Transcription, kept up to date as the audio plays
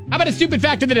about a stupid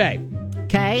fact of the day?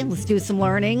 Okay, let's do some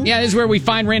learning. Yeah, this is where we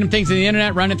find random things on the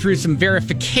internet, run it through some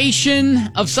verification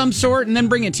of some sort, and then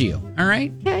bring it to you. All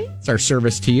right? Okay. It's our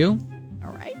service to you.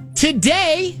 All right.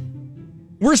 Today,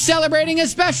 we're celebrating a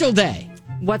special day.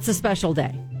 What's a special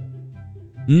day?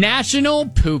 National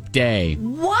Poop Day.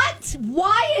 What?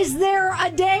 Why is there a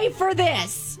day for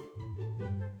this?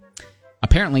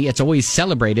 Apparently, it's always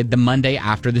celebrated the Monday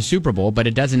after the Super Bowl, but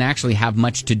it doesn't actually have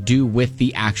much to do with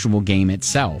the actual game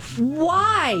itself.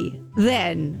 Why,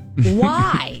 then?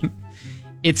 Why?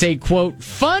 It's a, quote,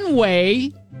 fun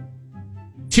way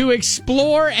to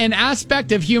explore an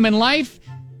aspect of human life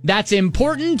that's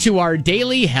important to our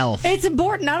daily health. It's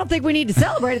important. I don't think we need to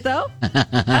celebrate it, though. I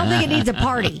don't think it needs a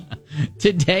party.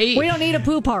 Today, We don't need a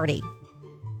poo party.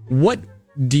 what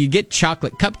do you get?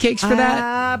 Chocolate cupcakes for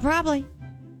that? Probably.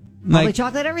 Probably Like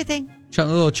chocolate everything. a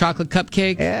little chocolate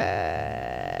cupcake?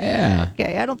 Yeah.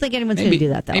 Okay, I don't think anyone's going to do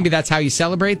that, though. Maybe that's how you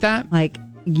celebrate that? Like,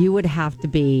 you would have to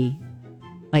be,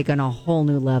 like, on a whole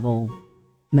new level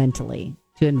mentally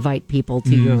to invite people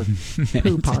to your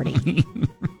poo party.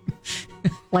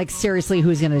 Like, seriously,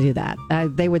 who's going to do that?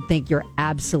 They would think you're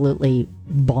absolutely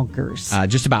bonkers.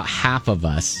 Just about half of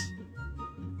us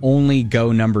only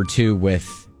go number 2 with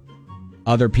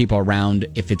other people around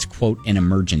if it's, quote, an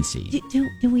emergency.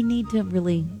 Do we need to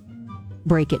really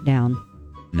break it down?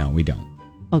 No, we don't.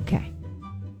 Okay.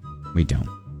 We don't.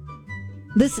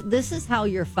 This is how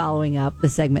you're following up the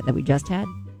segment that we just had?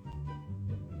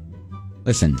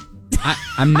 Listen,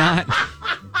 I'm not...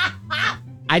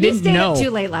 I didn't You stayed know. up too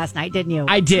late last night, didn't you?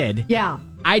 I did. Yeah.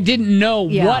 I didn't know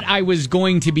Yeah. what I was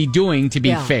going to be doing, to be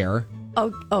Yeah. fair.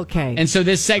 Oh, okay. And so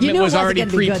this segment You knew it was wasn't already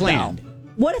gonna be good, pre-planned. though.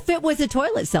 What if it was a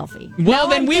toilet selfie? Well, Now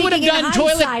then I'm we would have thinking in done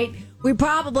toilet- hindsight, We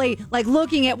probably, like,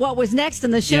 looking at what was next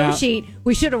in the show Yeah. sheet,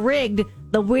 we should have rigged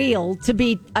the wheel to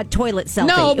be a toilet selfie.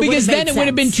 No, It would've because made then it would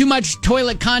have been sense. too much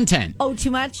toilet content. Oh, too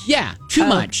much? Yeah, too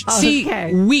much. Oh, See,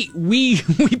 okay. we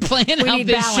plan out need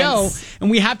this balance. show,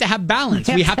 and we have to have balance.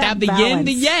 We have to have the yin, balance.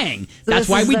 the yang. So That's this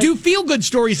why is we the- do feel-good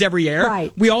stories every year.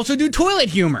 Right. We also do toilet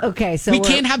humor. Okay, so we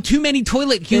we're- can't have too many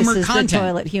toilet humor This is content. the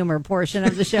toilet humor portion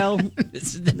of the show.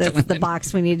 This is the That's toilet- the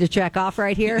box we need to check off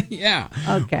right here. Yeah.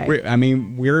 Okay.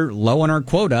 We're low on our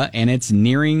quota, and it's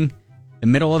nearing the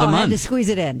middle of the I had month. to squeeze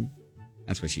it in.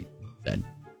 That's what she said.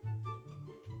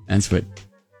 That's what.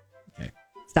 Okay.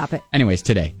 Stop it. Anyways,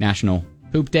 today, National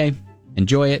Poop Day.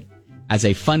 Enjoy it as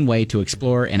a fun way to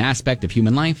explore an aspect of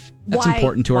human life that's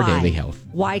important to our Why? daily health.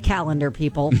 Why calendar,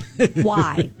 people?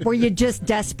 Why? Were you just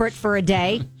desperate for a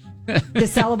day to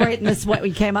celebrate, and this is what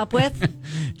we came up with?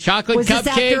 Chocolate Was cupcakes. this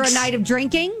after a night of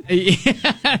drinking? Is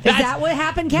that what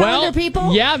happened, calendar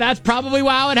people? Yeah, that's probably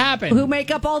how it happened. Who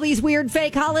make up all these weird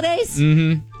fake holidays?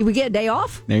 Mm-hmm. Do we get a day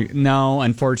off? No,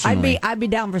 unfortunately. I'd be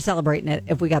down for celebrating it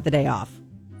if we got the day off.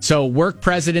 So work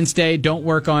President's Day, don't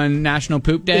work on National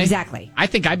Poop Day? Exactly. I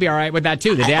think I'd be all right with that,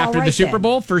 too. The day All after the right, Super then.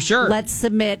 Bowl, for sure. Let's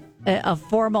submit a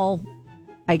formal,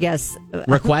 I guess,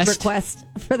 Request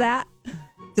for that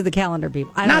to the calendar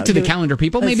people. I don't Not know, to the calendar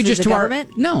people, maybe just the to government?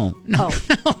 our... No,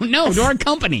 no, to our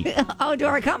company. Oh, to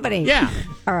our company. Yeah.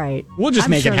 All right. We'll just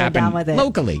I'm make sure it they're happen down with it.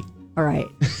 locally. All right.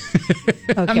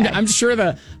 Okay. I'm sure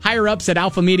the higher-ups at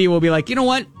Alpha Media will be like, you know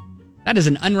what? That is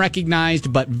an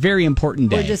unrecognized but very important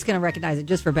day. We're just going to recognize it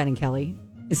just for Ben and Kelly.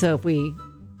 So if we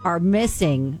are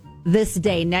missing this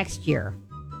day next year,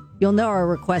 you'll know our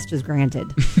request is granted.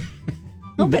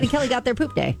 Oh, Ben and Kelly got their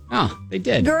poop day. Oh, they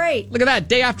did. Great. Look at that.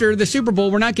 Day after the Super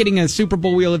Bowl, we're not getting a Super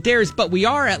Bowl Wheel of Dares, but we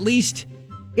are at least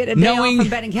Get a day off from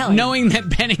Ben and Kelly. knowing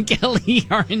that Ben and Kelly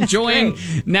are enjoying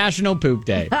National Poop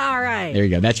Day. All right. There you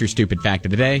go. That's your stupid fact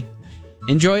of the day.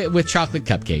 Enjoy it with chocolate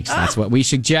cupcakes. That's what we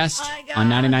suggest my God. on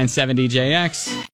 99.7 DJX.